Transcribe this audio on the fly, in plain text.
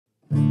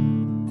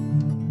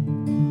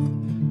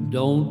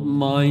don't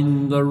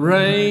mind the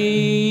rain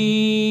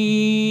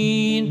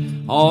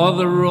or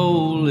the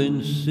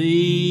rolling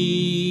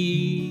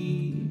sea.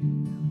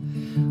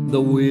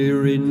 The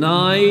weary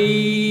night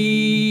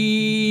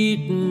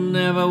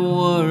never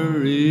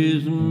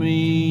worries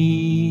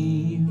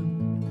me,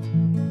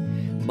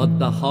 but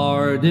the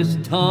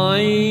hardest time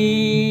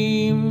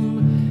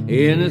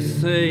in a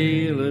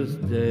sailor's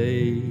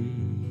day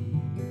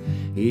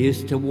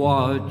is to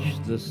watch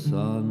the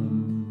sun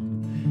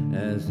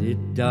as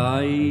it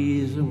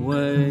dies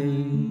away.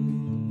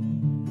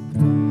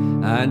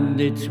 And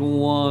it's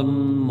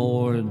one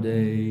more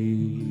day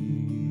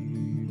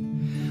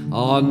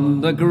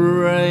on the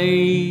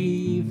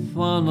gray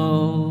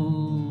funnel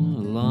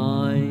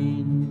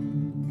line,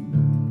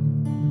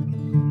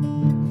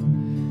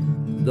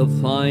 the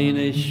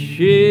finest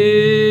ship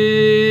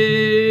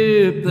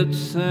that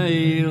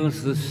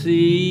sails the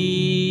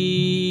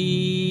sea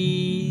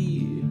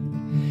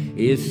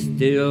is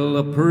still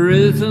a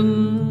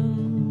prison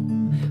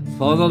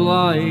for the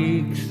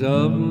likes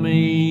of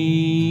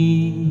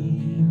me.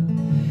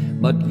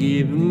 But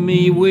give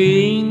me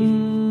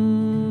wings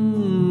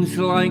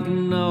like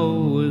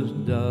Noah's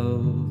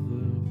dove,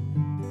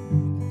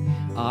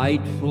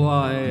 I'd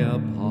fly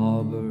up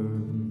harbor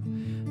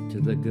to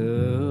the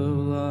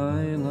girl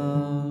I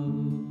love.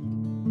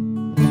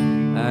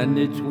 And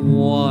it's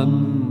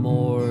one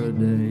more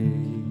day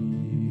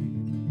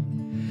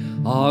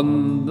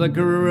on the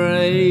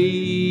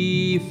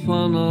gray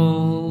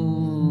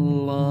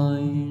funnel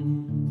line.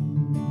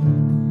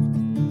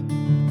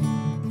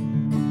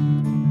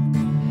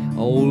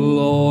 Oh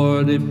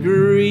Lord, if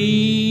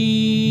dreams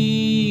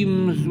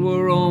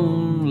were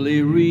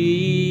only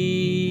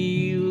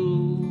real,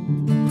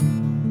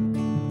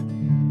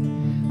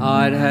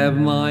 I'd have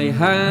my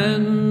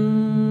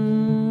hands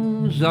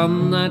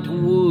on that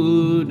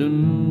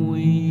wooden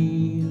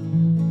wheel,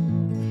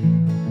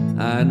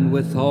 and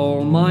with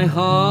all my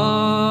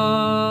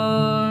heart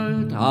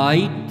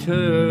I'd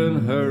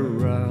turn her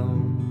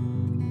round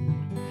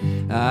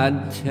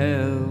and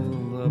tell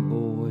the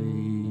boys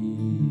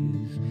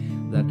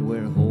that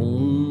we're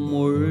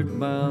homeward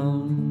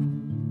bound.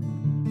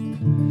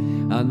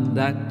 And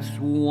that's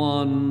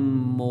one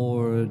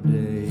more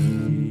day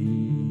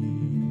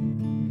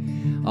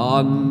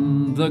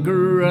on the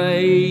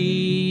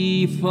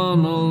gray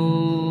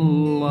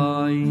funnel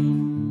line.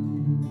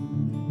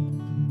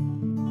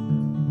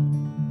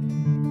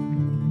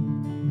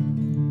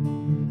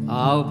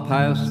 I'll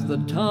pass the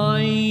time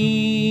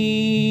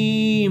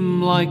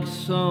like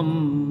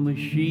some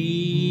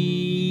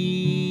machine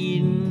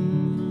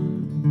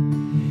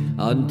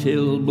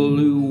until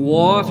blue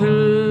water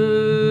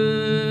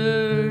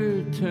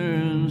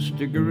turns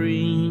to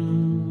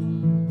green.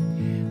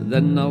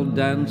 Then I'll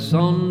dance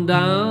on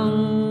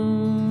down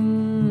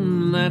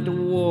that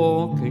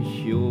walk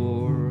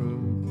ashore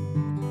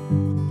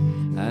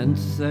and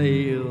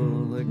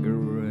sail the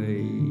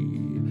gray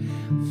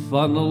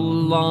funnel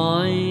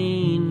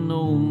line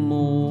no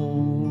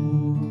more.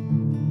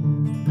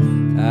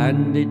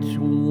 And it's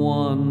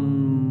one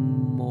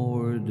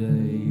more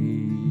day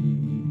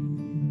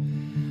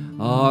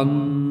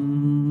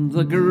on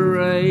the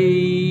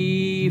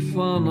gray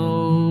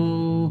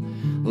funnel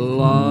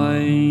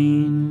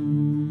line.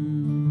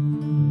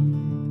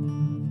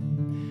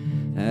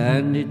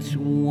 And it's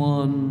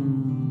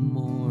one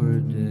more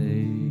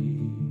day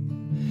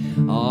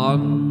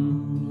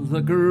on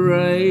the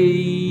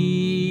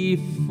gray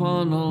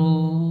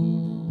funnel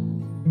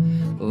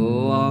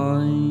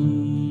line.